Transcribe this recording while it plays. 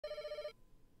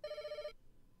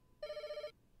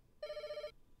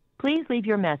Please leave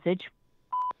your message.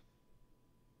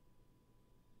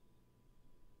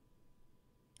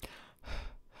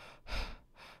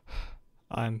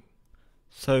 I'm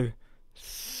so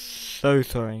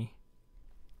sorry.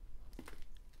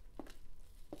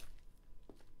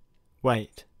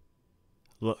 Wait.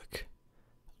 Look.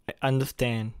 I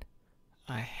understand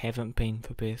I haven't been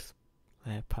the best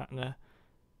lab partner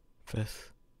this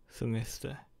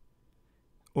semester.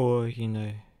 Or,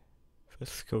 this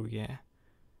school year.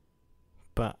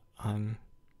 But I'm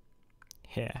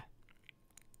here.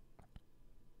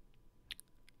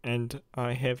 And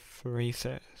I have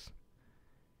research.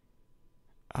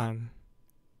 I'm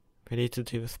ready to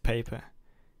do this paper.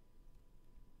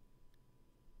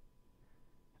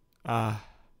 My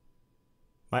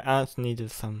aunt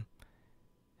needed some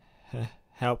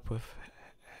help with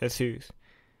her shoes.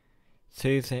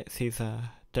 Shoes that she's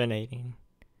donating.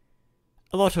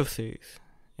 A lot of shoes.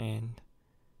 And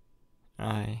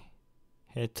I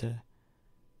had to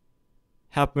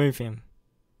help move him.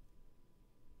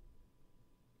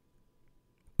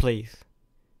 Please,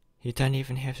 you don't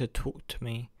even have to talk to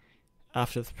me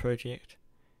after the project,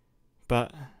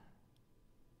 but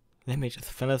let me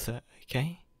just finish it,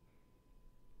 okay?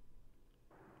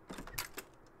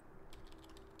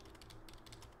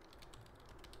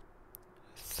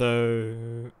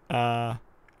 So,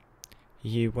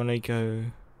 you wanna go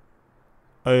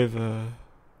over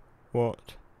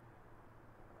what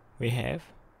we have?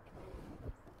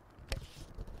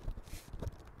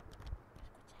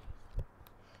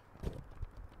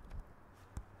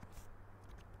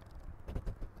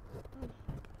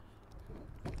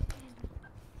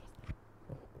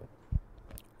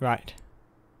 Right.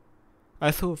 I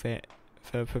thought that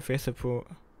the professor brought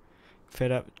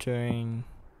that up during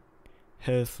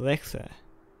his lecture.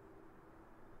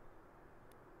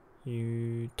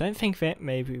 You don't think that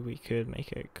maybe we could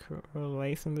make a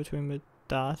correlation between the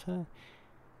data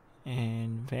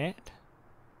and that?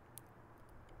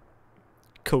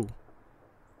 Cool.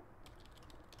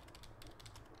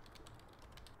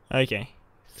 Okay,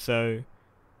 so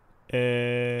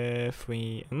if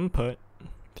we input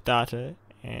the data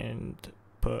and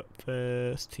put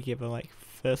this together like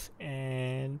this,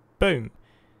 and boom,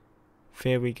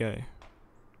 there we go.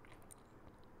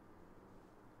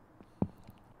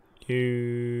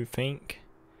 You think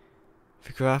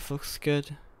the graph looks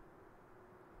good?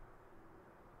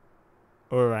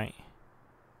 Alright.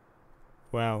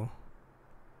 Well,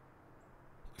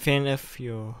 then if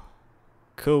you're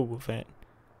cool with it,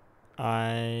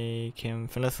 I can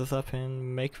finish this up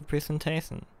and make a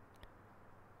presentation.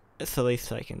 It's the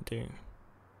least I can do.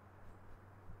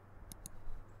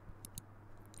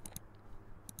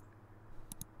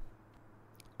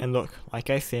 And look, like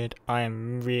I said, I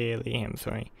really am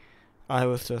sorry. I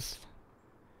was just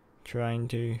trying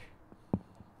to...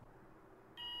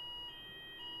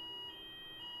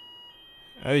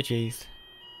 Oh jeez.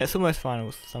 It's almost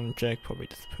final. Some jerk probably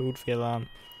just pulled the alarm.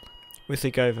 Where's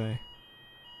it go though?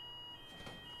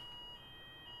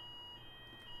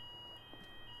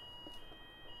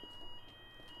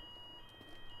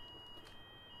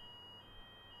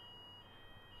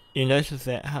 You noticed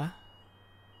that, huh?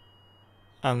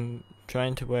 I'm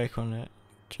trying to work on it.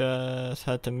 Just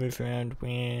had to move around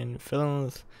when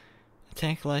villains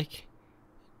attack like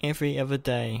every other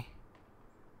day.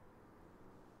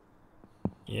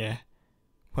 Yeah.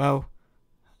 Well,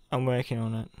 I'm working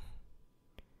on it.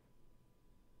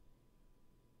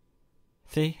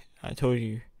 See? I told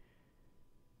you.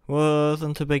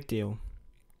 Wasn't a big deal.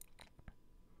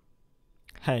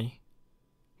 Hey,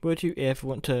 would you ever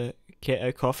want to get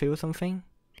a coffee or something?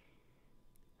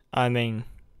 I mean,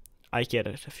 I get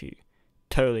it if you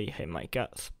totally hate my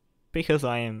guts, because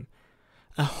I am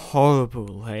a horrible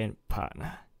lab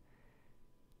partner.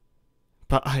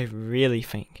 But I really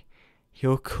think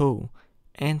you're cool,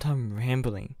 and I'm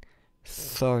rambling.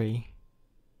 Sorry.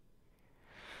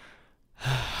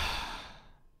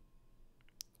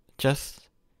 Just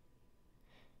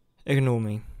ignore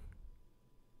me.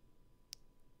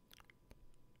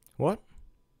 What?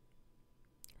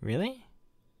 Really?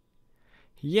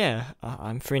 Yeah,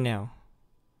 I'm free now.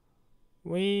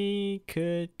 We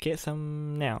could get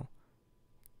some now.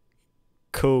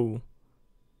 Cool.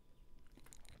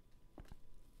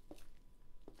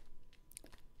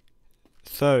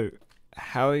 So,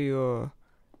 how are your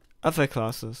other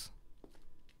classes?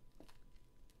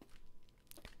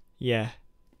 Yeah,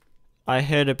 I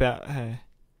heard about her.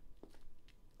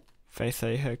 They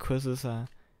say her quizzes are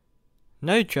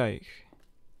no joke.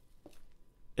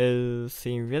 Is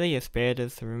he really as bad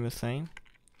as the rumors saying?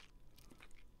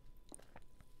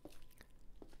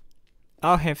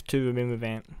 I'll have to remember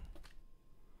that.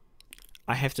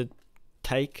 I have to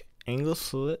take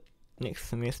English Lit next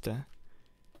semester.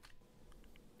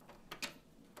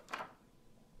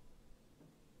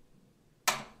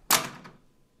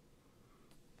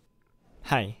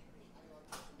 Hey,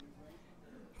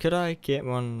 could I get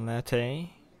one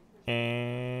latte?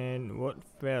 And what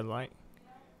fare like?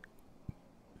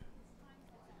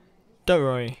 Don't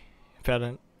worry about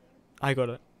it. I got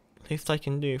it. Least I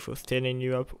can do for setting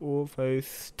you up all those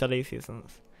study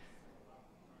sessions.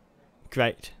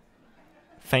 Great.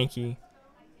 Thank you.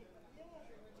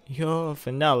 Your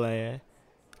vanilla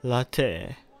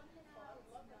latte.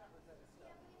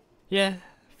 Yeah,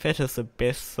 that is the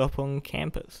best shop on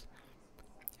campus.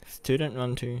 Student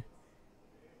run too.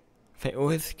 They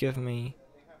always give me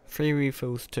free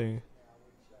refills too.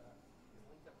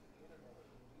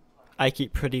 I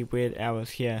keep pretty weird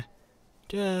hours here.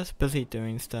 Just busy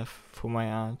doing stuff for my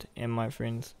aunt and my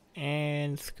friends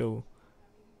and school.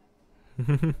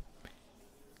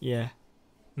 Yeah,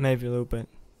 maybe a little bit.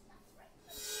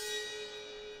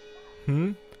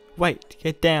 Wait,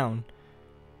 get down.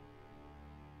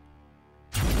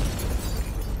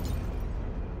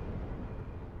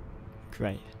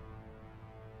 Great.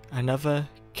 Another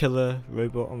killer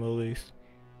robot on the loose.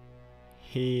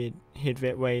 Head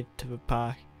that way to the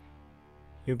park.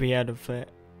 You'll be out of that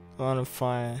line of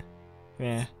fire.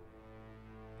 Yeah.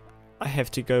 I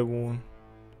have to go warn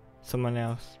someone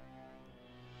else.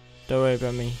 Don't worry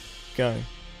about me. Go.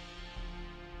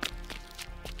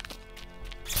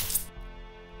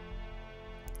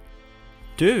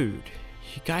 Dude,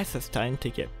 you guys are starting to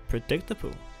get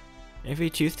predictable.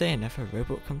 Every Tuesday another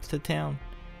robot comes to town.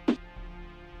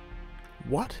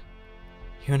 What?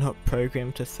 You're not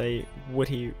programmed to say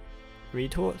witty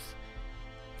retorts?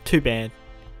 Too bad.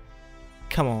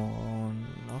 Come on,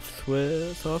 off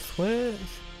swears.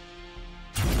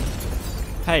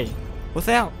 Hey, what's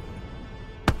out?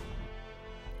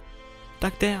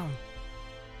 Duck down.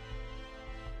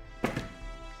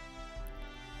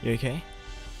 You okay?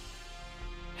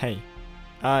 Hey,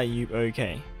 are you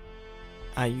okay?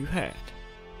 Are you hurt?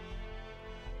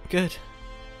 Good.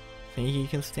 Think you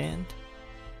can stand?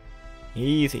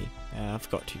 Easy, I've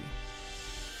got you.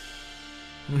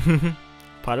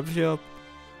 Part of the job,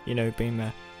 you know, being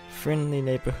a friendly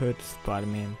neighborhood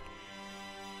Spider-Man.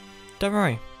 Don't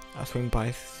worry, I'll swing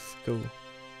by school.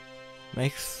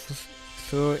 Make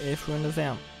sure everyone is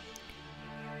out.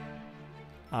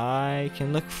 I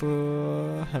can look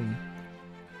for him.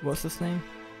 What's his name?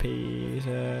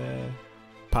 Peter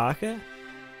Parker?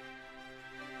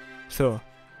 Sure,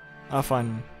 I'll find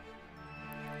him.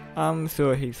 I'm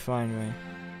sure he's fine, Ray.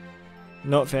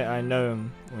 Not that I know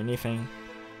him or anything,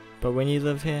 but when you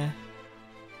live here,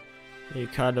 you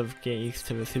kind of get used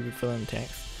to the supervillain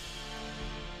tax.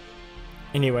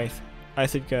 Anyways, I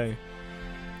should go.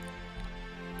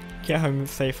 Get home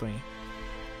safely.